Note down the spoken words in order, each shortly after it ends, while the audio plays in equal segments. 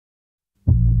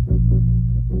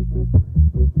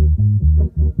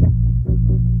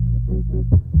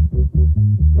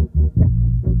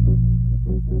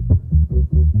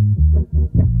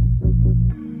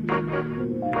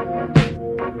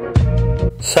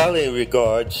Sally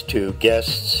regards to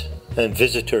guests and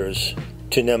visitors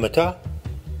to Nematta.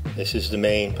 This is the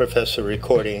main professor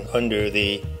recording under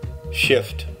the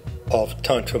shift of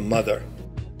Tantra Mother.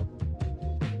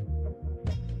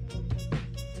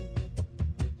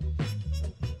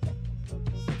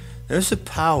 There's a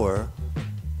power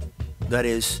that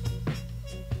is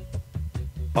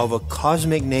of a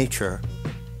cosmic nature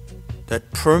that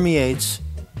permeates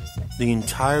the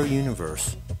entire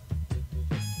universe.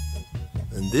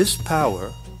 And this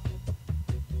power,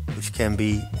 which can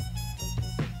be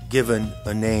given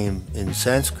a name in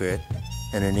Sanskrit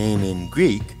and a name in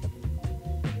Greek,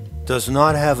 does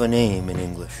not have a name in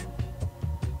English.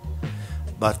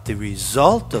 But the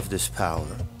result of this power,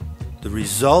 the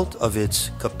result of its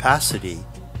capacity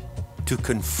to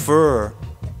confer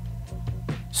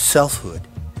selfhood,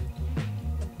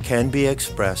 can be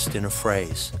expressed in a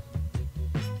phrase.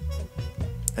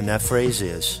 And that phrase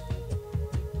is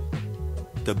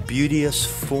the beauteous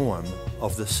form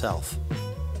of the self.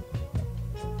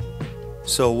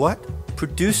 So what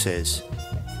produces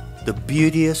the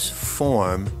beauteous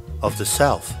form of the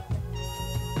self?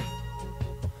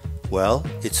 Well,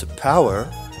 it's a power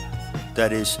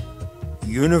that is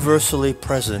universally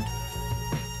present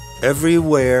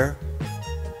everywhere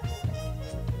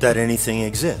that anything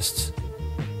exists.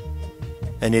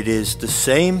 And it is the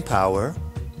same power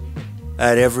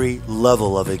at every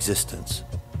level of existence.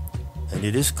 And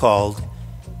it is called,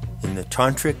 in the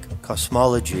Tantric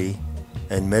cosmology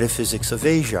and metaphysics of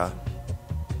Asia,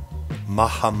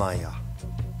 Mahamaya.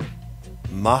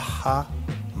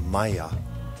 Mahamaya.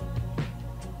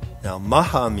 Now,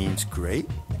 Maha means great,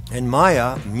 and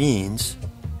Maya means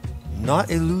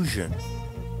not illusion,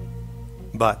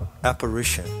 but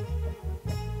apparition.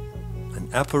 An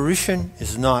apparition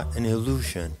is not an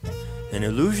illusion. An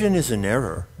illusion is an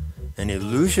error. An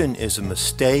illusion is a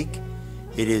mistake.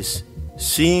 It is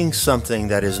seeing something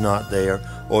that is not there,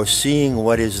 or seeing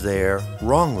what is there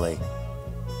wrongly.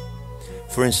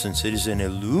 For instance, it is an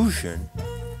illusion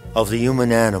of the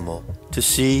human animal to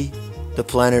see the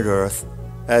planet Earth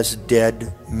as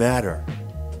dead matter,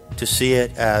 to see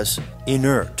it as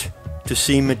inert, to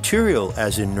see material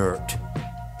as inert,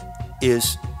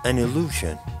 is an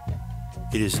illusion.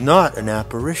 It is not an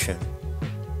apparition.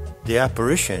 The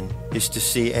apparition is to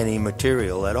see any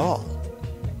material at all.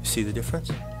 You see the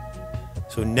difference?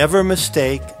 So never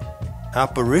mistake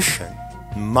apparition,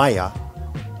 Maya,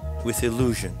 with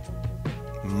illusion.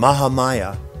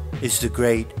 Mahamaya is the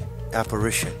great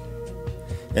apparition.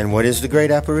 And what is the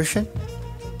great apparition?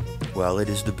 Well, it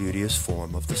is the beauteous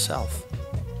form of the self.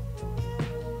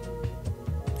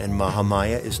 And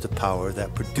Mahamaya is the power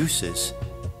that produces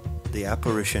the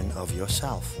apparition of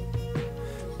yourself.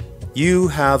 You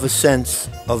have a sense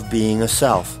of being a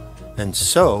self, and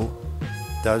so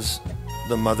does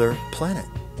the mother planet.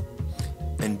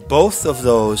 And both of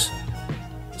those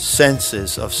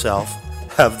senses of self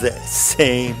have the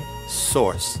same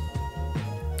source.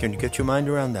 Can you get your mind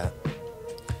around that?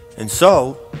 And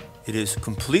so, it is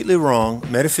completely wrong,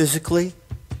 metaphysically,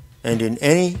 and in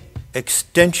any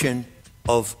extension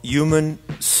of human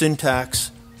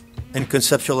syntax and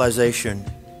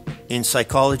conceptualization in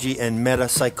psychology and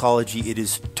meta-psychology, it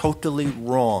is totally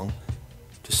wrong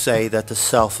to say that the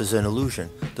self is an illusion.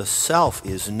 The self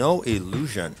is no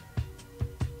illusion.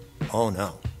 Oh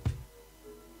no.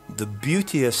 The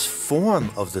beauteous form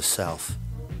of the self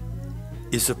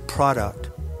is a product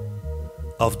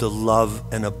of the love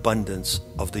and abundance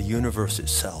of the universe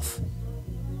itself.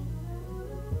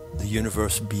 The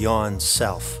universe beyond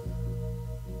self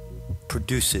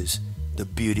produces the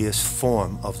beauteous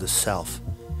form of the self.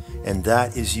 And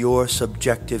that is your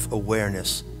subjective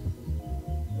awareness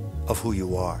of who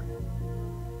you are,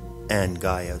 and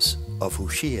Gaia's of who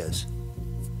she is.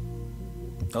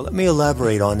 Now let me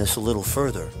elaborate on this a little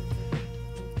further.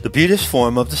 The beauteous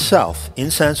form of the self, in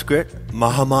Sanskrit,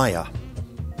 Mahamaya.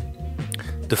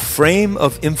 The frame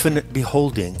of infinite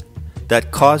beholding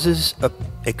that causes an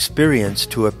experience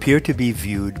to appear to be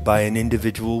viewed by an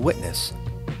individual witness,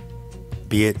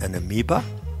 be it an amoeba,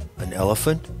 an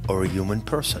elephant, or a human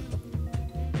person.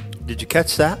 Did you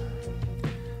catch that?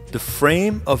 The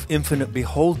frame of infinite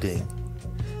beholding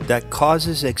that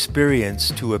causes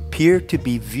experience to appear to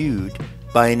be viewed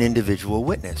by an individual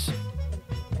witness.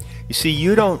 You see,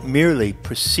 you don't merely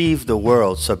perceive the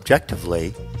world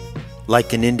subjectively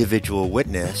like an individual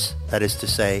witness, that is to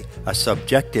say, a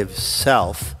subjective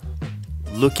self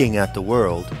looking at the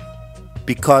world,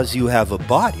 because you have a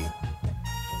body.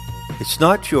 It's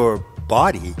not your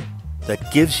body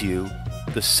that gives you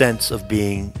the sense of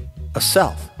being a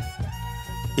self.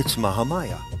 It's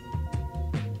Mahamaya.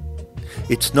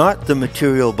 It's not the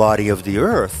material body of the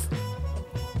earth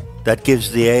that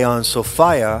gives the Aeon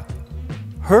Sophia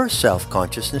her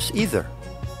self-consciousness either.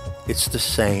 It's the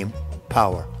same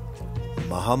power,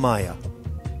 Mahamaya,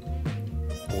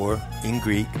 or in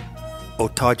Greek,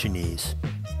 autogenes.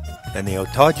 And the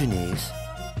autogenes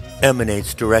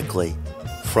emanates directly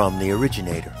from the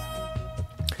originator.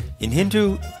 In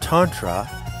Hindu Tantra,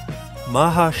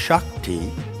 Mahashakti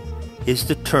is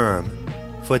the term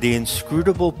for the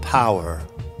inscrutable power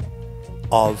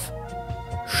of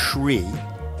Shri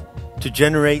to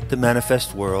generate the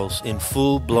manifest worlds in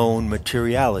full-blown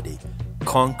materiality,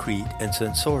 concrete and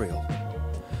sensorial.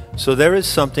 So there is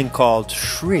something called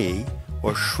Shri,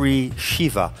 or Shri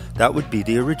Shiva. That would be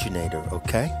the originator,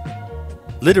 okay?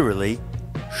 Literally,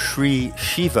 Shri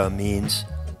Shiva means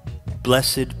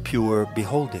blessed, pure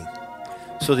beholding.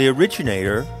 So the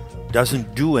originator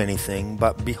doesn't do anything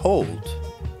but behold,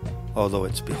 although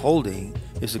its beholding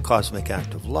is a cosmic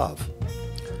act of love.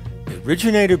 The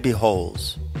originator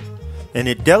beholds, and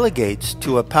it delegates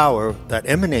to a power that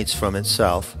emanates from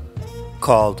itself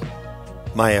called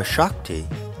Maya Shakti.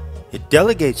 It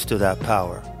delegates to that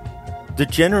power the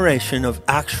generation of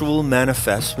actual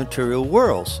manifest material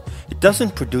worlds. It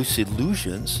doesn't produce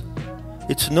illusions.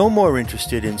 It's no more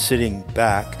interested in sitting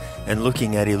back and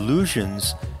looking at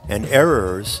illusions and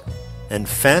errors and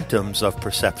phantoms of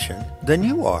perception than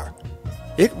you are.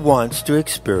 It wants to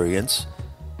experience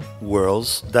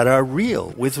worlds that are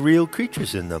real, with real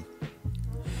creatures in them.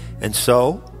 And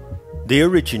so, the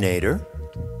originator,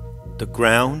 the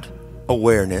ground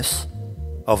awareness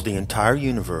of the entire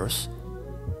universe,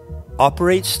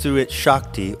 operates through its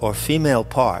Shakti, or female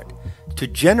part, to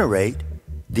generate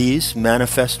these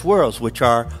manifest worlds, which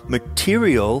are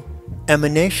material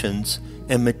emanations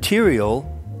and material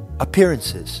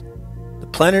appearances. The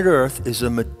planet Earth is a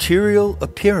material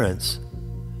appearance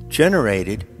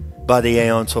generated by the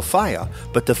Aeon Sophia,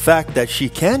 but the fact that she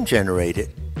can generate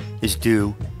it is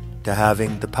due to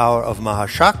having the power of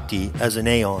Mahashakti as an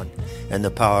Aeon, and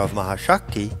the power of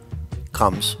Mahashakti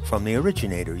comes from the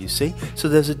originator, you see? So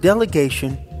there's a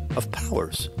delegation of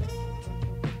powers.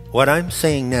 What I'm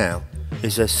saying now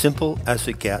is as simple as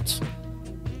it gets,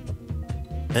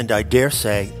 and I dare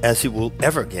say as it will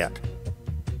ever get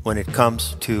when it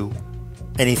comes to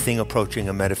anything approaching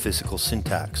a metaphysical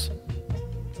syntax.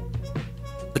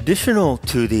 Additional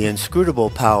to the inscrutable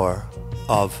power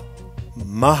of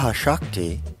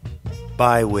Mahashakti,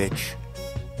 by which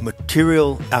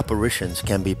material apparitions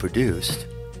can be produced,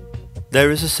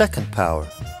 there is a second power.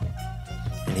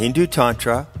 And Hindu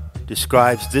Tantra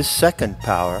describes this second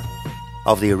power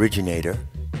of the originator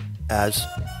as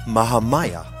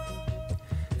Mahamaya.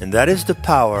 And that is the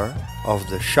power of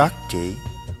the Shakti,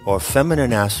 or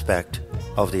feminine aspect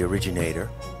of the originator,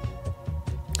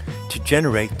 to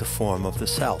generate the form of the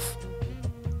self,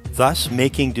 thus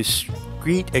making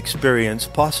discrete experience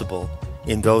possible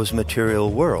in those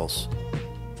material worlds,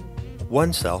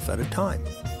 one self at a time,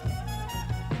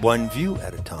 one view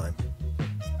at a time.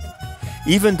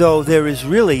 Even though there is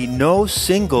really no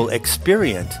single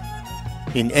experience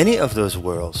in any of those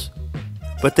worlds,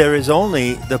 but there is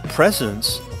only the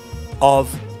presence of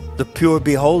the pure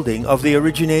beholding of the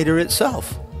originator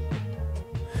itself.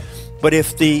 But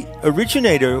if the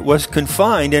originator was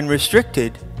confined and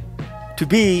restricted to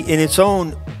be in its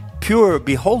own pure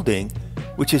beholding,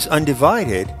 which is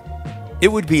undivided, it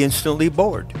would be instantly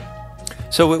bored.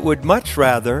 So it would much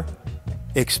rather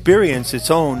experience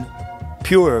its own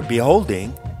pure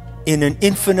beholding in an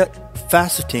infinite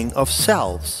faceting of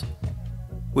selves,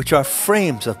 which are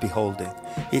frames of beholding.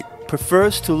 It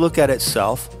prefers to look at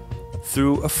itself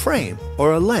through a frame,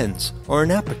 or a lens, or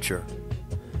an aperture.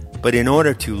 But in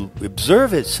order to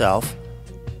observe itself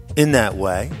in that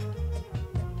way,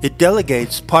 it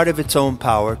delegates part of its own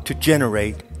power to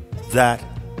generate that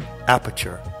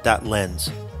aperture, that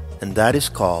lens, and that is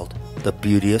called the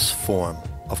beauteous form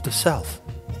of the self.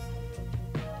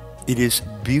 It is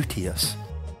beauteous.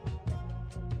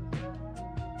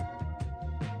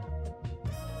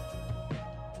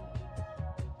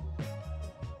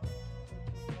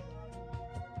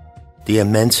 The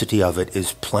immensity of it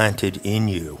is planted in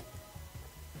you,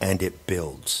 and it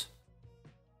builds.